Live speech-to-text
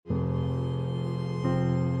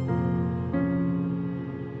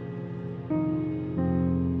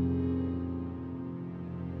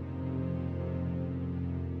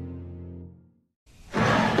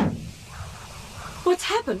What's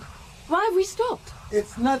happened? Why have we stopped?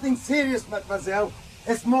 It's nothing serious, mademoiselle.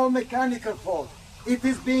 A small mechanical fault. It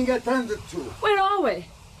is being attended to. Where are we?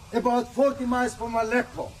 About 40 miles from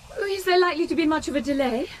Aleppo. Is there likely to be much of a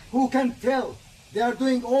delay? Who can tell? They are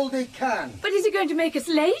doing all they can. But is it going to make us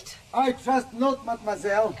late? I trust not,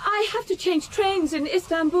 mademoiselle. I have to change trains in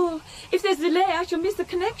Istanbul. If there's a delay, I shall miss the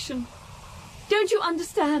connection. Don't you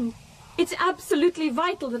understand? It's absolutely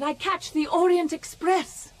vital that I catch the Orient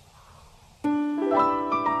Express.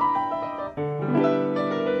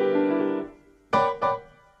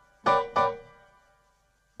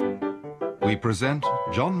 We present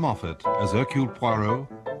John Moffat as Hercule Poirot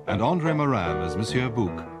and André Morin as Monsieur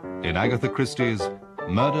Bouc in Agatha Christie's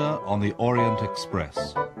Murder on the Orient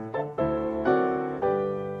Express.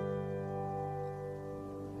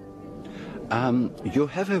 You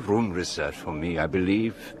have a room reserved for me, I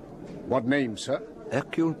believe. What name, sir?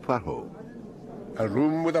 Hercule Poirot. A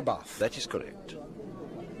room with a bath. That is correct.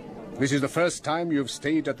 This is the first time you've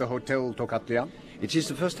stayed at the Hotel Tokatlian? It is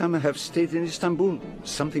the first time I have stayed in Istanbul,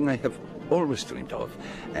 something I have always dreamed of.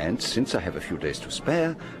 And since I have a few days to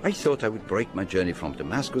spare, I thought I would break my journey from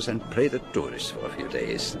Damascus and play the tourist for a few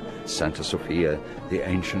days. Santa Sofia, the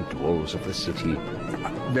ancient walls of the city.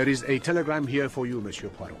 There is a telegram here for you, Monsieur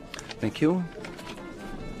Poirot. Thank you.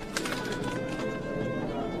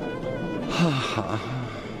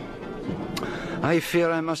 I fear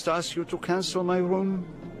I must ask you to cancel my room.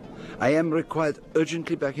 I am required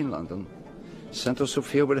urgently back in London. Santa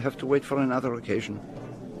Sofia will have to wait for another occasion.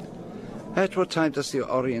 At what time does the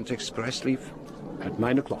Orient Express leave? At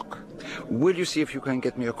 9 o'clock. Will you see if you can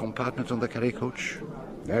get me a compartment on the carry coach?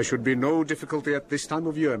 There should be no difficulty at this time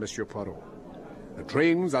of year, Monsieur Poirot. The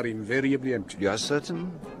trains are invariably empty. You are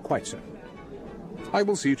certain? Quite certain. I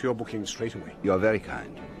will see to your booking straight away. You are very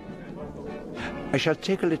kind. I shall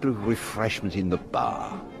take a little refreshment in the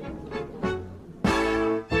bar.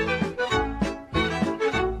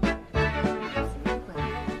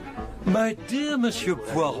 My dear Monsieur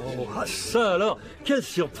Poirot, ça alors, quelle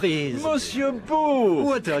surprise! Monsieur Bouc!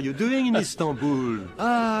 What are you doing in Istanbul?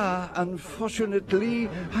 Unfortunately,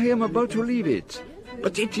 I am about to leave it.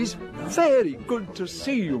 But it is very good to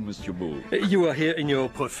see you, Monsieur Bouc. You are here in your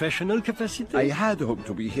professional capacity? I had hoped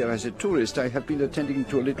to be here as a tourist. I have been attending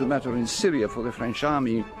to a little matter in Syria for the French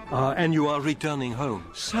army. And you are returning home?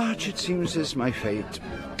 Such, it seems, is my fate.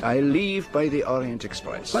 I leave by the Orient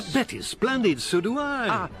Express. But that is splendid, so do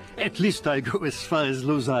I. At least I go as far as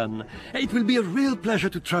Lausanne. It will be a real pleasure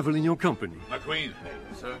to travel in your company. McQueen.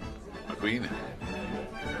 Sir? McQueen?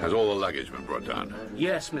 Has all the luggage been brought down?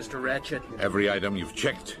 Yes, Mr. Ratchet. Every item you've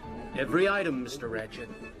checked? Every item, Mr. Ratchet.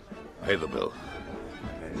 Pay the bill.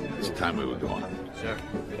 It's time we were going. Sir.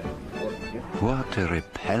 What a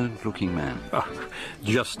repellent-looking man.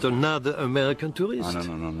 Just another American tourist? Oh,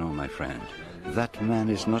 no, my friend. That man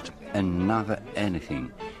is not another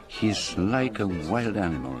anything. He's like a wild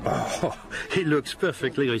animal. Oh, he looks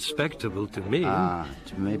perfectly respectable to me.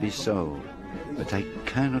 It may be so. But I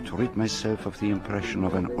cannot rid myself of the impression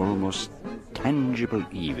of an almost tangible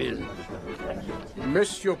evil.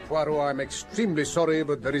 Monsieur Poirot, I'm extremely sorry,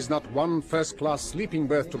 but there is not one first-class sleeping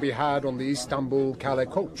berth to be had on the Istanbul-Calais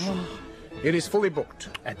coach. It is fully booked.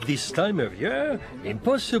 At this time of year?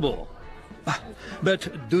 Impossible.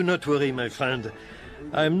 But do not worry, my friend.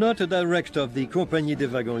 I'm not a director of the Compagnie des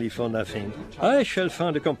Wagons-Lits for nothing. I shall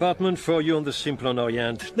find a compartment for you on the Simplon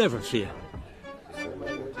Orient. Never fear.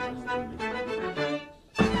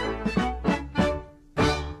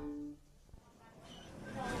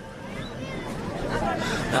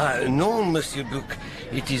 No, Monsieur Bouc.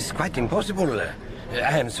 It is quite impossible.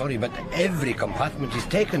 I am sorry, but every compartment is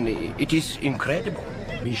taken. It is incredible.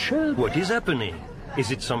 Michel, what is happening?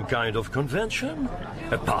 Is it some kind of convention?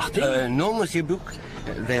 A party? No, Monsieur Bouc.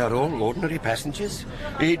 They are all ordinary passengers.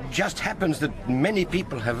 It just happens that many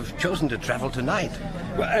people have chosen to travel tonight.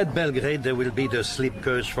 Well, at Belgrade there will be the sleep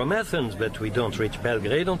coach from Athens, but we don't reach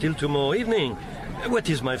Belgrade until tomorrow evening. What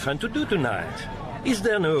is my friend to do tonight? Is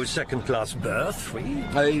there no second-class berth free?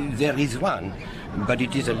 There is one, but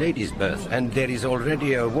it is a lady's berth, and there is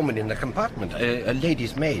already a woman in the compartment, a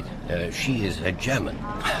lady's maid. She is a German.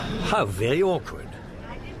 How very awkward.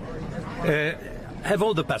 Have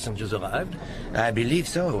all the passengers arrived? I believe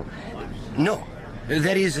so. No.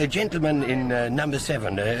 There is a gentleman in number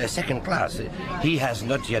 7, second class. He has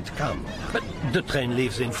not yet come. But the train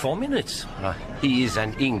leaves in 4 minutes. He is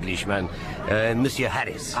an Englishman, Monsieur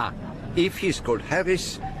Harris. If he's called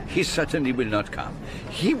Harris, he certainly will not come.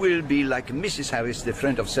 He will be like Mrs. Harris, the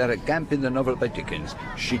friend of Sarah Gamp in the novel by Dickens.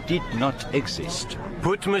 She did not exist.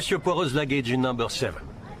 Put Monsieur Poirot's luggage in number 7.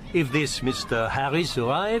 If this Mr. Harris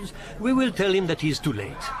arrives, we will tell him that he's too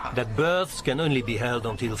late, that berths can only be held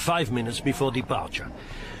until 5 minutes before departure.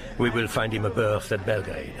 We will find him a berth at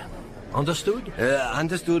Belgrade. Understood?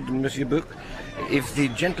 Understood, Monsieur Buck. If the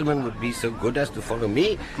gentleman would be so good as to follow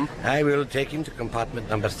me, I will take him to compartment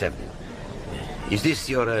number 7. Is this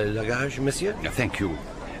your luggage, monsieur? Thank you.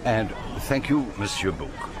 And thank you, Monsieur Buck.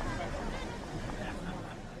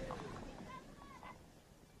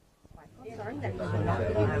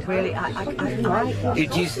 Really,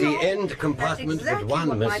 It is the end compartment but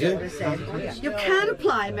one, monsieur. You can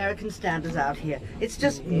apply American standards out here. It's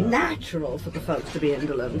just natural for the folks to be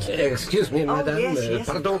indolent. Excuse me, madame. Yes,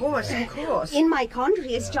 pardon. of course. In my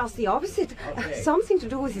country, it's just the opposite. Something to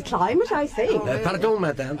do with the climate, I think. Pardon,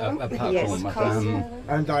 madame. Yes, of course.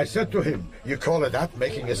 And I said to him, you call it that,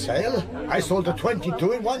 making a sale? I sold a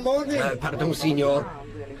 22 in one morning. Pardon, signor.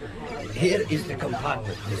 Here is the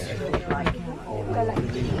compartment.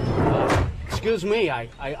 Excuse me,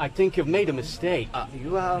 I think you've made a mistake.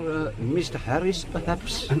 You are Mr. Harris,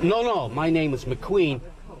 perhaps? No, my name is McQueen.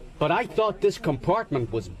 But I thought this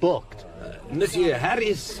compartment was booked. Monsieur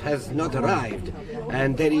Harris has not arrived,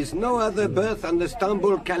 and there is no other berth on the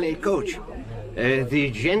Istanbul-Calais coach.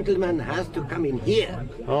 The gentleman has to come in here.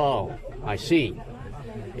 Oh, I see.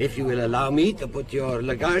 If you will allow me to put your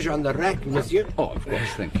luggage on the rack, monsieur. Oh, of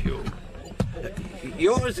course, thank you.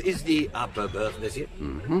 Yours is the upper berth, monsieur.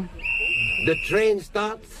 Mm-hmm. The train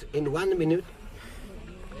starts in 1 minute.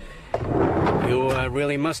 You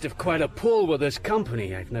really must have quite a pull with this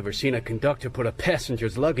company. I've never seen a conductor put a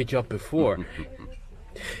passenger's luggage up before.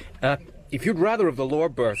 If you'd rather have the lower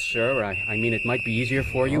berth, sir, I mean, it might be easier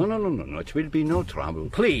for you. No. It will be no trouble.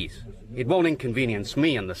 Please. It won't inconvenience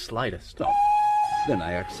me in the slightest. Oh, then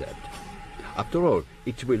I accept. After all,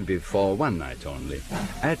 it will be for one night only.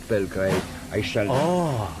 At Belgrade, I shall...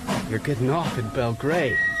 Oh, you're getting off at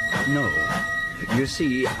Belgrade. No. You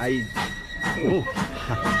see, I... Oh.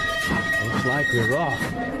 Looks like we're off.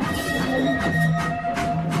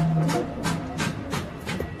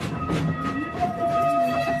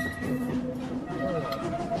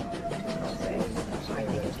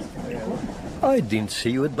 I didn't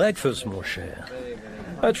see you at breakfast, mon cher.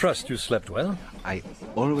 I trust you slept well. I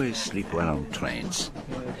always sleep well on trains.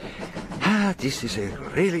 This is a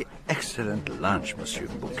really excellent lunch, Monsieur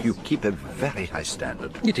Buck. You keep a very high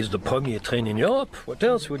standard. It is the premier train in Europe. What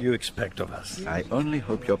else would you expect of us? I only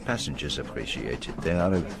hope your passengers appreciate it. They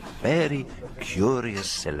are a very curious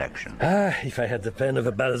selection. If I had the pen of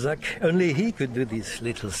a Balzac, only he could do this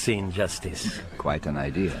little scene justice. Quite an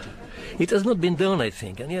idea. It has not been done, I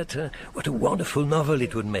think, and yet what a wonderful novel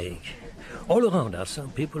it would make. All around us are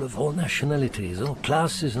people of all nationalities, all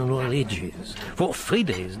classes and all ages. For 3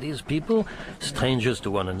 days, these people, strangers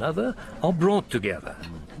to one another, are brought together.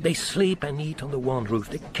 They sleep and eat on the one roof.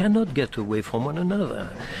 They cannot get away from one another.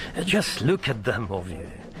 Just look at them, all of you.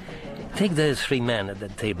 Take those 3 men at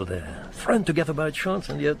that table there, thrown together by chance,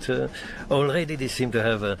 and yet already they seem to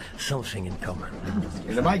have something in common.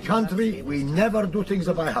 In my country, we never do things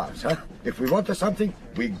by halves, huh? If we want something,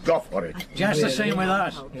 we go for it. Just the same with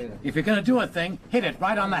us. If you're going to do a thing, hit it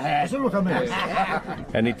right on the head.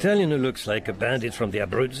 An Italian who looks like a bandit from the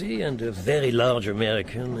Abruzzi, and a very large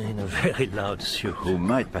American in a very loud suit. Who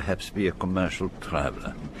might perhaps be a commercial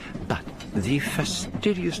traveler. But the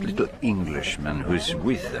fastidious little Englishman who's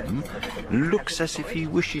with them looks as if he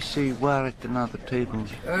wishes he were at another table.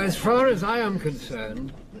 As far as I am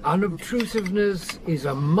concerned, unobtrusiveness is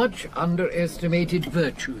a much underestimated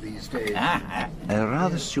virtue these days. A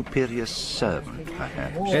rather superior servant,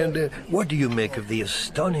 perhaps. And what do you make of the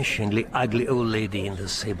astonishingly ugly old lady in the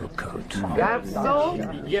sable coat?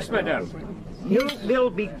 Garçon? Yes, madame. You will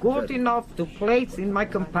be good enough to place in my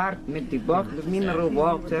compartment a bottle of mineral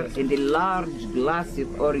water and a large glass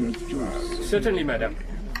of orange juice. Certainly, madame.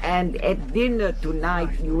 And at dinner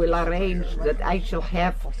tonight you will arrange that I shall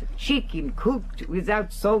have chicken cooked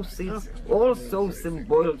without sauces, also some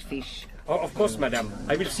boiled fish. Oh, of course, madame.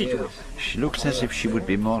 I will see to it. She looks as if she would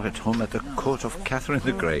be more at home at the court of Catherine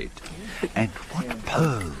the Great. And what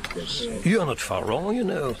pearls! You are not far wrong, you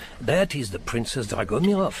know. That is the Princess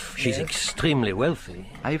Dragomirov. She's extremely wealthy.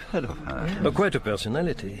 I've heard of her. Quite a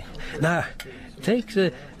personality. Now, take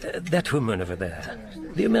that woman over there.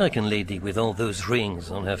 The American lady with all those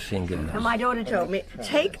rings on her fingers. My daughter told me,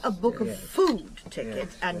 take a book of food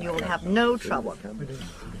tickets and you'll have no trouble.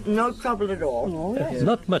 No trouble at all.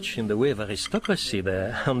 Not much in the way of aristocracy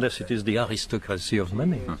there, unless it is the aristocracy of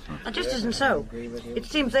money. It just isn't so. It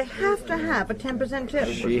seems they have to have a 10% tip.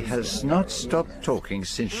 She has not stopped talking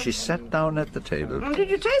since she sat down at the table. Did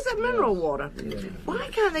you taste that mineral water? Why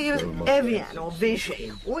can't they use Evian or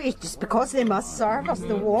Vichy? Oh, it's because they must serve us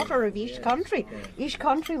the water of each country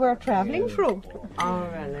we're travelling through. Oh,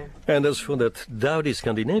 really? And as for that dowdy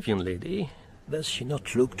Scandinavian lady, does she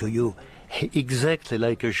not look to you exactly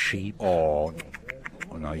like a sheep? Oh,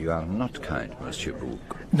 no, you are not kind, Monsieur Bouc.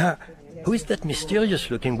 Now, who is that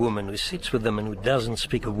mysterious-looking woman who sits with them and who doesn't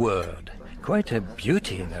speak a word? Quite a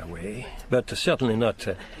beauty in her way, but certainly not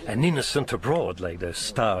an innocent abroad like the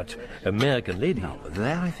stout American lady. Now,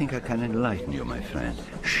 there I think I can enlighten you, my friend.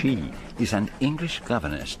 She is an English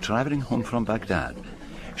governess traveling home from Baghdad.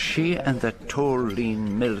 She and that tall,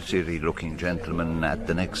 lean, military-looking gentleman at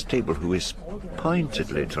the next table who is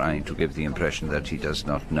pointedly trying to give the impression that he does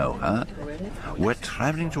not know her were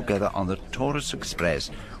traveling together on the Taurus Express,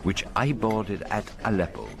 which I boarded at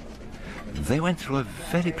Aleppo. They went through a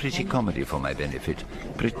very pretty comedy for my benefit,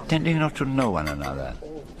 pretending not to know one another.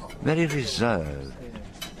 Very reserved,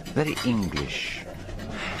 very English.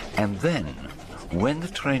 And then, when the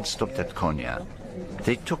train stopped at Konya,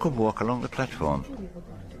 they took a walk along the platform.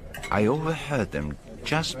 I overheard them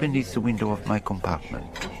just beneath the window of my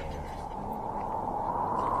compartment.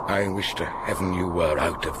 I wish to heaven you were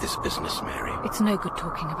out of this business, Mary. It's no good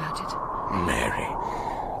talking about it.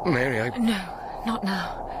 Mary, I... No, not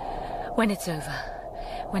now. When it's over,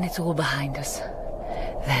 when it's all behind us,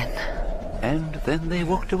 then... And then they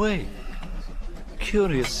walked away.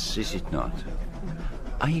 Curious, is it not?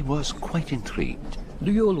 I was quite intrigued.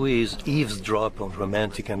 Do you always eavesdrop on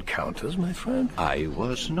romantic encounters, my friend? I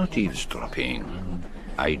was not eavesdropping.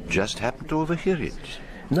 I just happened to overhear it.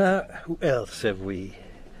 Now, who else have we?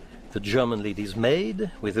 The German lady's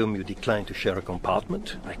maid, with whom you declined to share a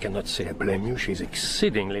compartment. I cannot say I blame you, she's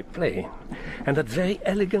exceedingly plain. And that very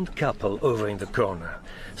elegant couple over in the corner.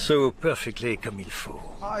 So perfectly comme il faut.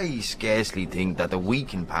 I scarcely think that a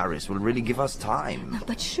week in Paris will really give us time.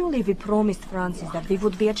 But surely we promised Francis that we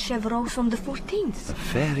would be at Chevreuse on the 14th. A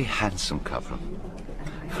very handsome couple.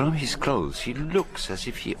 From his clothes, he looks as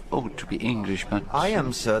if he ought to be English, but... I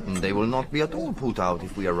am certain they will not be at all put out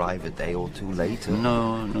if we arrive a day or two later.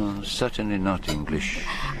 No, certainly not English.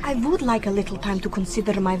 I would like a little time to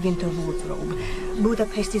consider my winter wardrobe.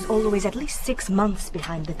 Budapest is always at least 6 months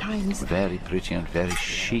behind the times. Very pretty and very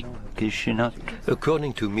chic, is she not?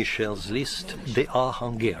 According to Michel's list, they are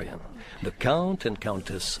Hungarian. The Count and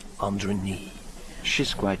Countess Androni.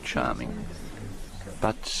 She's quite charming.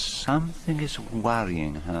 But something is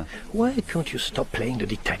worrying her. Why can't you stop playing the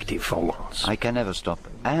detective for once? I can never stop.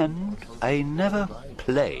 And I never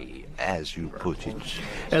play, as you put it.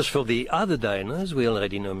 As for the other diners, we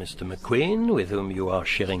already know Mr. McQueen, with whom you are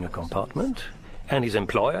sharing a compartment, and his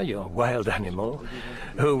employer, your wild animal,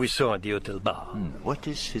 who we saw at the hotel bar. What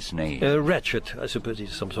is his name? Ratchet. I suppose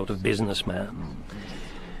he's some sort of businessman.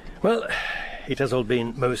 Well, it has all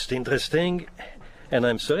been most interesting. And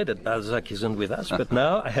I'm sorry that Balzac isn't with us, but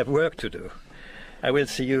now I have work to do. I will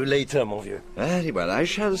see you later, mon vieux. Very well. I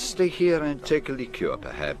shall stay here and take a liqueur,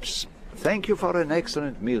 perhaps. Thank you for an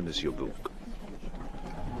excellent meal, Monsieur Bouc.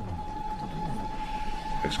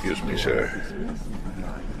 Excuse me, sir.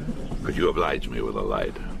 Could you oblige me with a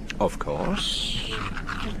light? Of course.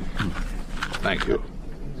 Thank you.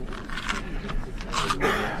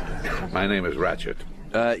 My name is Ratchet.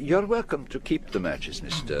 You're welcome to keep the matches,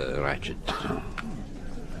 Mr. Ratchet.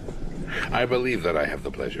 I believe that I have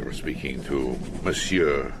the pleasure of speaking to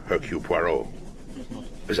Monsieur Hercule Poirot.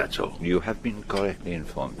 Is that so? You have been correctly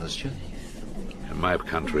informed, monsieur. In my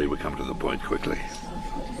country, we come to the point quickly.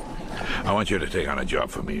 I want you to take on a job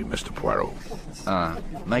for me, Mr. Poirot.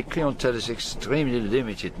 My clientele is extremely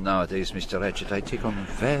limited nowadays, Mr. Ratchet. I take on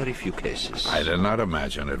very few cases. I did not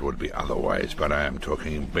imagine it would be otherwise, but I am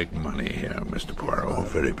talking big money here, Mr. Poirot.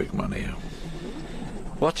 Very big money.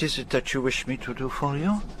 What is it that you wish me to do for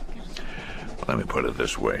you? Let me put it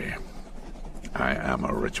this way. I am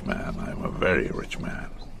a rich man. I am a very rich man.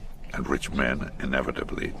 And rich men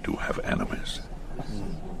inevitably do have enemies.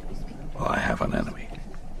 Well, I have an enemy.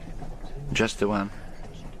 Just the one?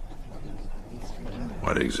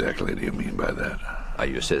 What exactly do you mean by that?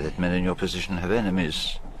 You say that men in your position have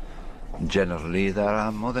enemies. Generally, there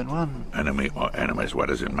are more than one. Enemy or enemies, what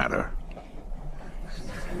does it matter?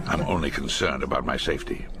 I'm only concerned about my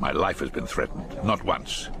safety. My life has been threatened, not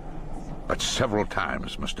once, but several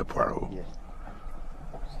times, Mr. Poirot.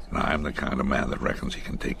 Now, I'm the kind of man that reckons he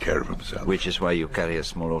can take care of himself. Which is why you carry a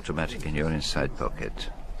small automatic in your inside pocket.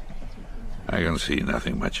 I can see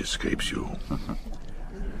nothing much escapes you.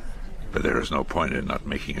 But there is no point in not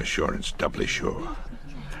making assurance doubly sure.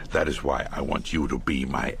 That is why I want you to be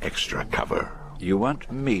my extra cover. You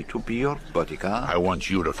want me to be your bodyguard? I want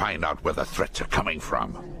you to find out where the threats are coming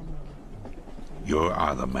from. You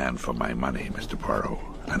are the man for my money, Mr. Poirot.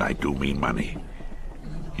 And I do mean money.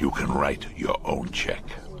 You can write your own check.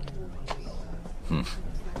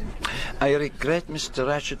 I regret, Mr.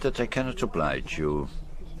 Ratchet, that I cannot oblige you.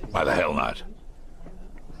 Why the hell not?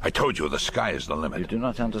 I told you the sky is the limit. You do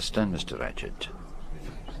not understand, Mr. Ratchet.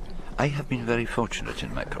 I have been very fortunate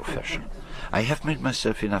in my profession. I have made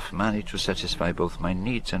myself enough money to satisfy both my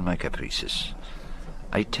needs and my caprices.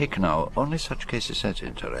 I take now only such cases that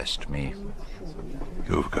interest me.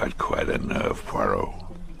 You've got quite a nerve, Poirot.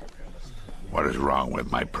 What is wrong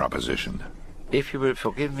with my proposition? If you will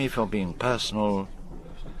forgive me for being personal,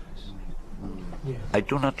 I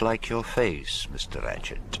do not like your face, Mr.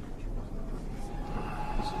 Ratchet.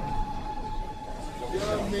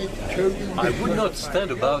 I would not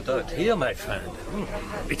stand about out here, my friend.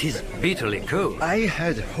 It is bitterly cold. I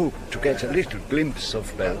had hoped to get a little glimpse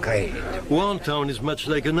of Belgrade. One town is much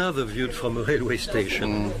like another viewed from a railway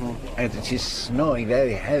station. And it is snowing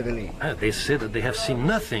very heavily. They say that they have seen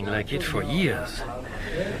nothing like it for years.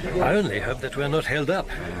 I only hope that we are not held up.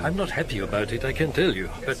 I'm not happy about it, I can tell you.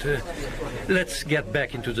 But let's get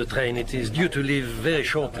back into the train. It is due to leave very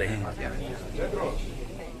shortly.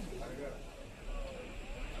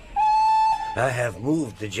 I have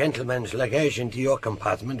moved the gentleman's luggage into your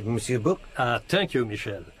compartment, Monsieur Bouc. Thank you,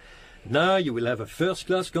 Michel. Now you will have a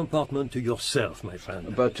first-class compartment to yourself, my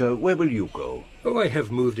friend. But where will you go? Oh, I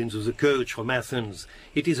have moved into the coach from Athens.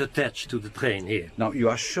 It is attached to the train here. Now, you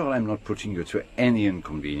are sure I'm not putting you to any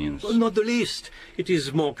inconvenience? Well, not the least. It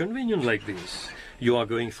is more convenient like this. You are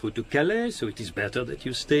going through to Calais, so it is better that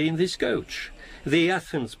you stay in this coach. The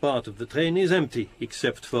Athens part of the train is empty,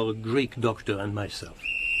 except for a Greek doctor and myself.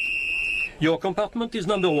 Your compartment is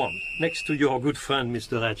number 1, next to your good friend,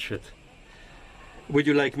 Mr. Ratchet. Would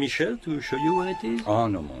you like Michel to show you where it is? Oh,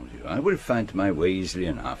 no, mon Dieu. I will find my way easily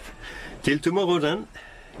enough. Till tomorrow, then.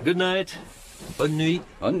 Good night. Bonne nuit.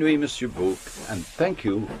 Bonne nuit, Monsieur Bouc, and thank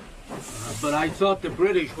you. But I thought the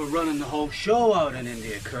British were running the whole show out in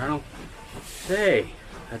India, Colonel. Say,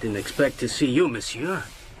 I didn't expect to see you, monsieur.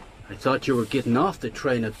 I thought you were getting off the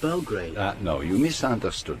train at Belgrade. No, you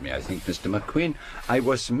misunderstood me, I think, Mr. McQueen. I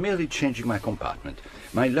was merely changing my compartment.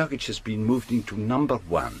 My luggage has been moved into number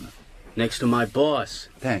 1. Next to my boss.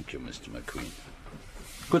 Thank you, Mr. McQueen.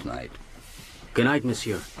 Good night. Good night,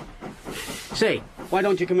 monsieur. Say, why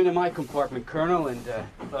don't you come into my compartment, Colonel, and,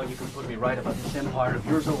 well, you can put me right about this empire of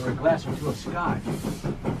yours over a glass or two of scotch.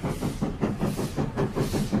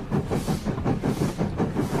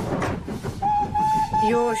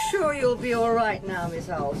 You're sure you'll be all right now, Miss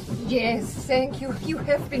Olsen? Yes, thank you. You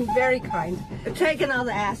have been very kind. Take another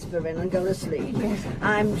aspirin and go to sleep. Yes.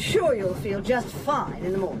 I'm sure you'll feel just fine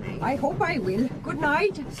in the morning. I hope I will. Good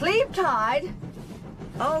night. Sleep tight.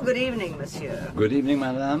 Oh, good evening, monsieur. Good evening,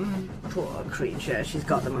 madame. Poor creature. She's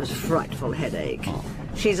got the most frightful headache.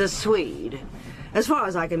 She's a Swede. As far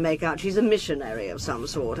as I can make out, she's a missionary of some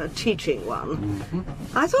sort, a teaching one.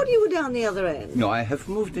 I thought you were down the other end. No, I have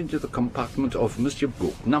moved into the compartment of Monsieur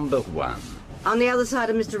Bouc, number 1. On the other side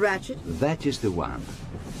of Mr. Ratchet? That is the one.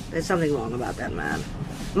 There's something wrong about that man.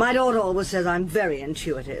 My daughter always says I'm very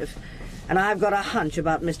intuitive, and I've got a hunch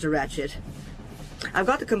about Mr. Ratchet. I've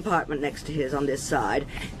got the compartment next to his on this side,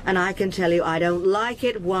 and I can tell you I don't like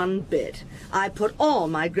it one bit. I put all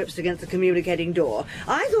my grips against the communicating door.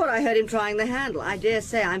 I thought I heard him trying the handle. I dare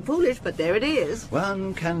say I'm foolish, but there it is.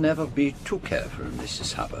 One can never be too careful,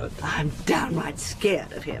 Mrs. Hubbard. I'm downright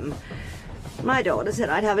scared of him. My daughter said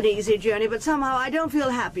I'd have an easy journey, but somehow I don't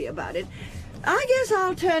feel happy about it. I guess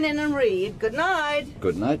I'll turn in and read. Good night.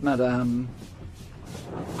 Good night, madame.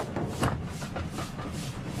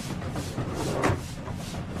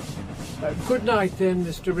 Good night, then,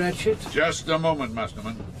 Mr. Ratchet. Just a moment,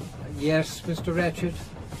 Masterman. Yes, Mr. Ratchet?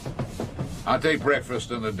 I'll take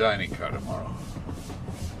breakfast in the dining car tomorrow.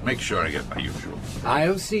 Make sure I get my usual.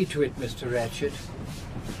 I'll see to it, Mr. Ratchet.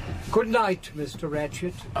 Good night, Mr.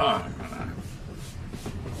 Ratchet. Ah,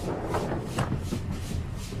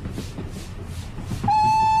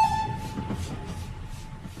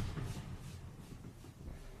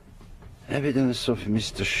 Evidence of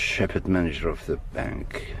Mr. Shepherd, manager of the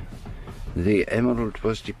bank. The emerald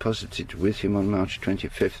was deposited with him on March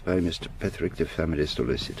 25th by Mr. Patrick, the family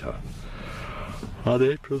solicitor. On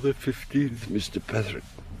April the 15th, Mr. Patrick...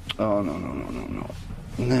 Oh, no.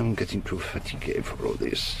 I'm getting too fatigued for all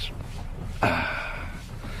this.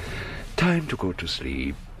 Time to go to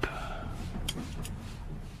sleep.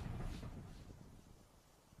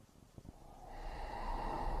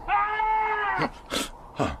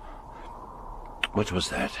 What was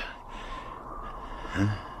that?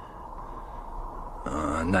 Huh?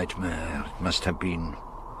 Nightmare. It must have been.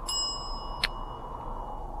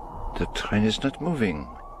 The train is not moving.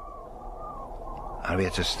 Are we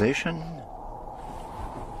at a station?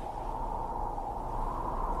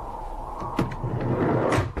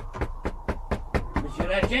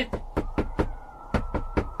 Ratchet?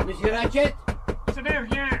 Monsieur Ratchet? Ce n'est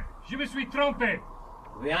rien. Je me suis trompé.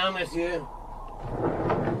 Bien, monsieur.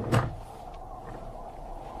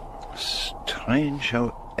 Strange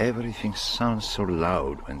how everything sounds so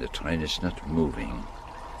loud when the train is not moving.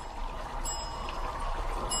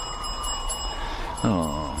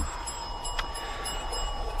 Oh.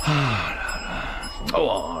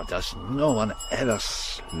 Oh, does no one ever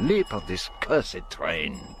sleep on this cursed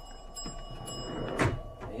train?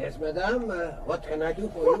 Yes, madame. What can I do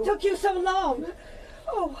for What you? took you so long?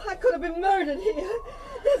 Oh, I could have been murdered here.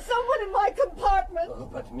 There's someone in my compartment. Oh,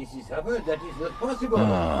 but Mrs. Hubbard, that is not possible.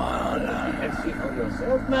 Oh, You can see for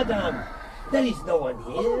yourself, madame. There is no one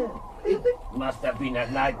here. It must have been a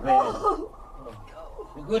nightmare. Oh.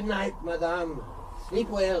 Good night, madame. Sleep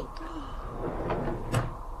well.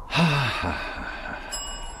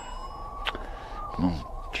 Mon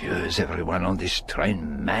Dieu, is everyone on this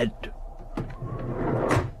train mad?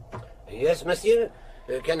 Yes, monsieur.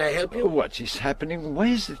 Can I help you? What is happening? Why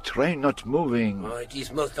is the train not moving? Oh, it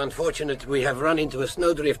is most unfortunate. We have run into a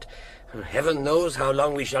snowdrift. Heaven knows how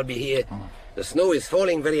long we shall be here. The snow is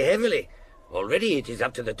falling very heavily. Already it is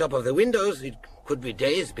up to the top of the windows. It could be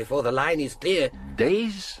days before the line is clear.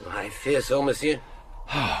 Days? I fear so, monsieur.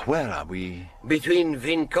 Where are we? Between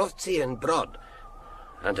Vinkovci and Brod.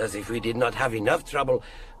 And as if we did not have enough trouble,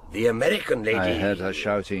 the American lady... I heard her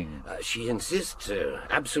shouting. She insists,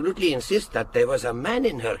 absolutely insists, that there was a man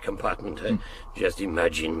in her compartment. Just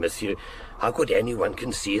imagine, monsieur, how could anyone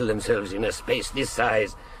conceal themselves in a space this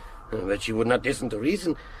size? But she would not listen to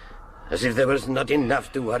reason, as if there was not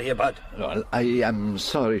enough to worry about. Well, I am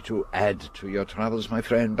sorry to add to your troubles, my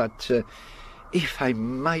friend, but if I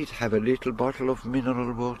might have a little bottle of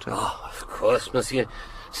mineral water... Oh, of course, monsieur.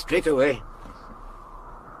 Straight away.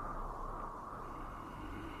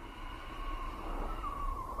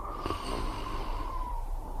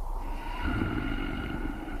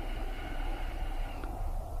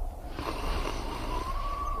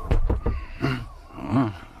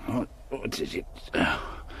 What is it?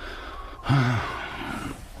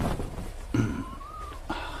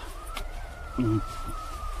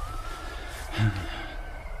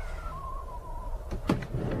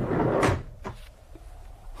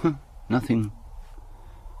 Nothing.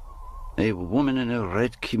 A woman in a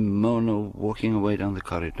red kimono walking away down the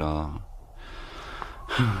corridor.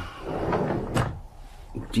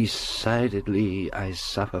 Decidedly, I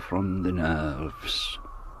suffer from the nerves.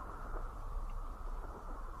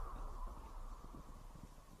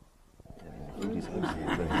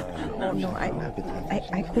 Oh, no,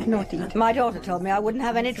 I could not eat. My daughter told me I wouldn't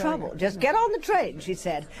have any trouble. Just get on the train, she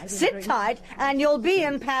said. Sit tight, and you'll be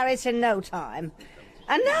in Paris in no time.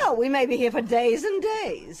 And now we may be here for days and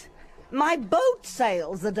days. My boat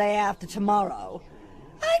sails the day after tomorrow.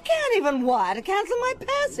 I can't even wire to cancel my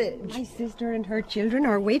passage. My sister and her children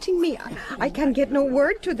are waiting me. I can get no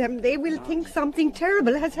word to them. They will think something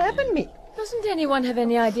terrible has happened me. Doesn't anyone have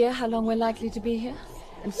any idea how long we're likely to be here?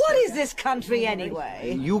 What is this country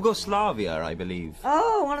anyway? Yugoslavia, I believe.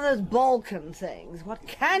 Oh, one of those Balkan things. What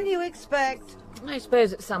can you expect? I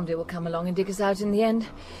suppose that somebody will come along and dig us out in the end.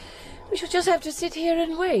 We shall just have to sit here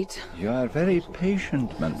and wait. You are very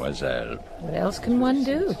patient, mademoiselle. What else can one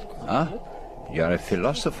do? Ah, you are a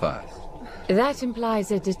philosopher. That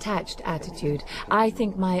implies a detached attitude. I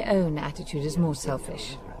think my own attitude is more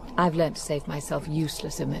selfish. I've learned to save myself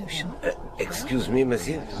useless emotion. Excuse me,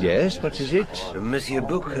 monsieur. Yes, what is it? Monsieur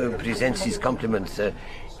Bouc presents his compliments.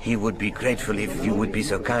 He would be grateful if you would be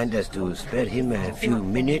so kind as to spare him a few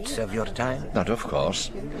minutes of your time. But of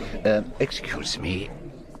course. Excuse me.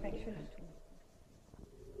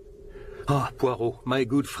 Ah, Poirot, my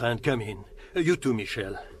good friend, come in. You too,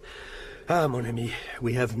 Michel. Ah, mon ami,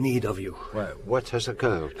 we have need of you. Well, what has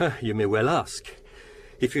occurred? You may well ask.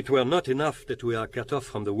 If it were not enough that we are cut off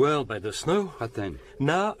from the world by the snow... What then?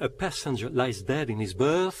 Now a passenger lies dead in his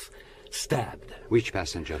berth, stabbed. Which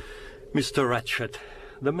passenger? Mr. Ratchet.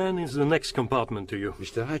 The man in the next compartment to you.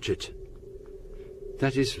 Mr. Ratchet.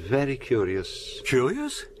 That is very curious.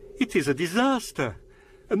 Curious? It is a disaster.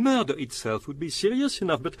 A murder itself would be serious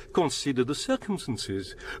enough, but consider the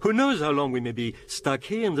circumstances. Who knows how long we may be stuck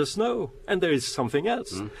here in the snow? And there is something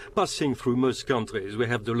else. Passing through most countries, we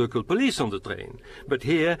have the local police on the train. But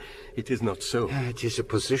here, it is not so. It is a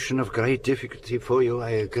position of great difficulty for you,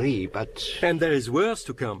 I agree, but... And there is worse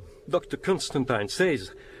to come. Dr. Constantine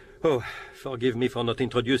says... Oh, forgive me for not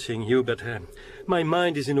introducing you, but my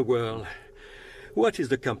mind is in a whirl. What is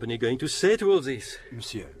the company going to say to all this?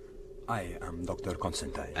 Monsieur, I am Dr.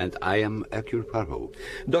 Constantine. And I am Hercule Poirot.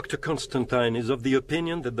 Dr. Constantine is of the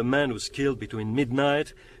opinion that the man was killed between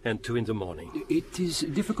midnight and 2 in the morning. It is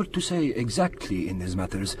difficult to say exactly in these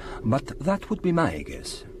matters, but that would be my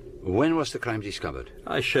guess. When was the crime discovered?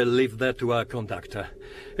 I shall leave that to our conductor.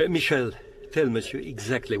 Michel, tell Monsieur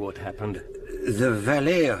exactly what happened. The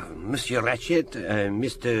valet, Monsieur Ratchet,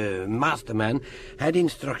 Mr. Masterman, had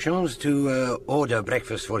instructions to order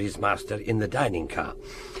breakfast for his master in the dining car.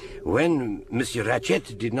 When Monsieur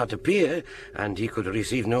Ratchet did not appear, and he could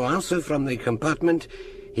receive no answer from the compartment,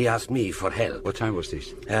 he asked me for help. What time was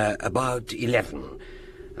this? About 11.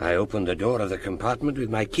 I opened the door of the compartment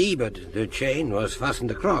with my key, but the chain was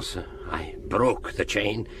fastened across. I broke the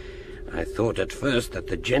chain. I thought at first that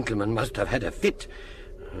the gentleman must have had a fit.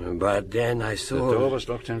 But then I saw... The door was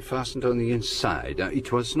locked and fastened on the inside.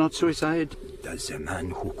 It was not suicide? Does a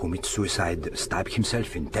man who commits suicide stab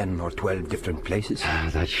himself in 10 or 12 different places?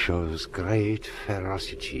 That shows great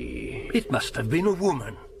ferocity. It must have been a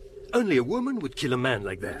woman. Only a woman would kill a man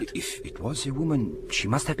like that. If it was a woman, she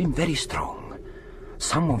must have been very strong.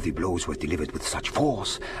 Some of the blows were delivered with such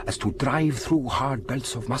force as to drive through hard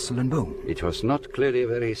belts of muscle and bone. It was not clearly a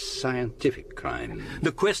very scientific crime.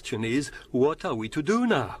 The question is, what are we to do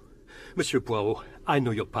now? Monsieur Poirot, I know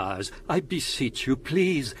your powers. I beseech you,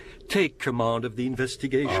 please, take command of the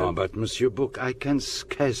investigation. Oh, but Monsieur Bouc, I can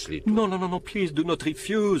scarcely... No, please do not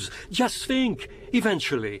refuse. Just think.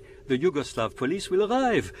 Eventually, the Yugoslav police will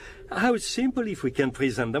arrive. How simple if we can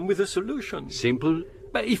present them with a solution. Simple?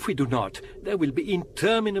 But if we do not, there will be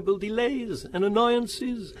interminable delays and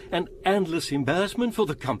annoyances and endless embarrassment for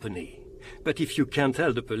the company. But if you can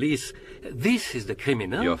tell the police, this is the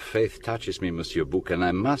criminal... Your faith touches me, Monsieur Bouc, and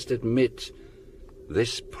I must admit,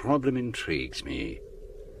 this problem intrigues me.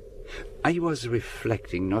 I was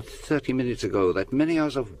reflecting not 30 minutes ago that many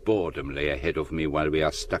hours of boredom lay ahead of me while we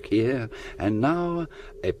are stuck here, and now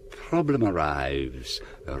a problem arrives,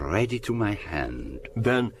 ready to my hand.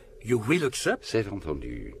 Then... you will accept? C'est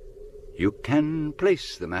entendu. You can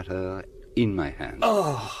place the matter in my hands.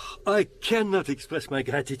 Oh, I cannot express my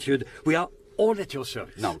gratitude. We are all at your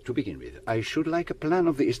service. Now, to begin with, I should like a plan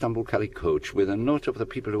of the Istanbul Calais coach with a note of the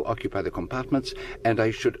people who occupy the compartments, and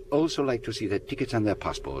I should also like to see their tickets and their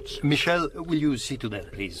passports. Michel, will you see to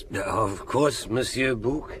that, please? Of course, Monsieur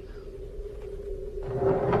Bouc.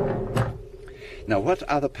 Now, what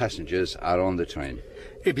other passengers are on the train?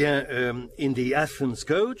 Eh bien, in the Athens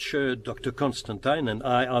coach, Dr. Constantine and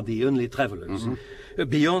I are the only travelers.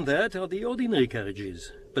 Beyond that are the ordinary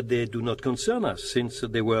carriages. But they do not concern us, since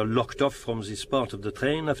they were locked off from this part of the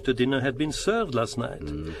train after dinner had been served last night.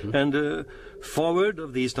 And forward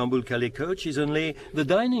of the Istanbul-Calais coach is only the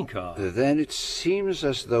dining car. Then it seems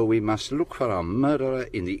as though we must look for our murderer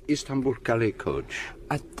in the Istanbul-Calais coach.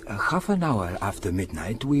 At half an hour after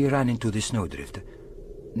midnight, we ran into the snowdrift.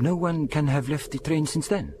 No one can have left the train since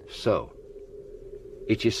then. So,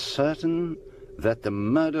 it is certain that the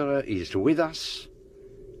murderer is with us,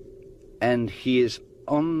 and he is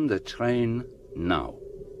on the train now.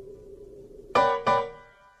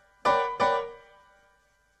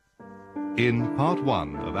 In Part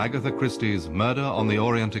 1 of Agatha Christie's Murder on the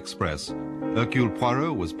Orient Express, Hercule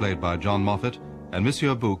Poirot was played by John Moffat and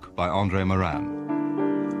Monsieur Bouc by André Morin.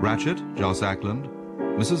 Ratchet, Joss Ackland,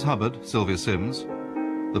 Mrs. Hubbard, Sylvia Sims,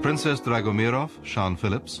 the Princess Dragomirov, Sian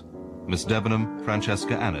Phillips, Miss Debenham,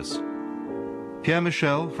 Francesca Annis, Pierre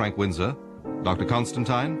Michel, Frank Windsor, Dr.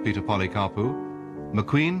 Constantine, Peter Polycarpou,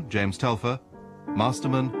 McQueen, James Telfer,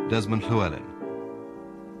 Masterman, Desmond Llewellyn,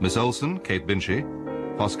 Miss Olsen, Kate Binchy,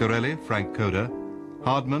 Foscarelli, Frank Coda,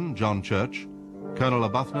 Hardman, John Church, Colonel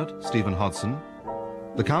Arbuthnot, Stephen Hodson,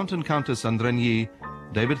 the Count and Countess Andrigny,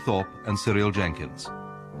 David Thorpe and Cyril Jenkins,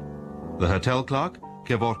 the hotel clerk,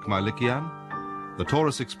 Kevork Mylikian, the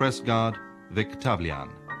Taurus Express guard, Vic Tavlian.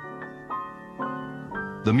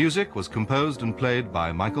 The music was composed and played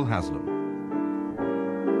by Michael Haslam.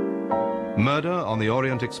 Murder on the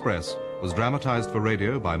Orient Express was dramatized for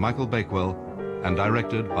radio by Michael Bakewell and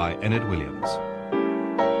directed by Enid Williams.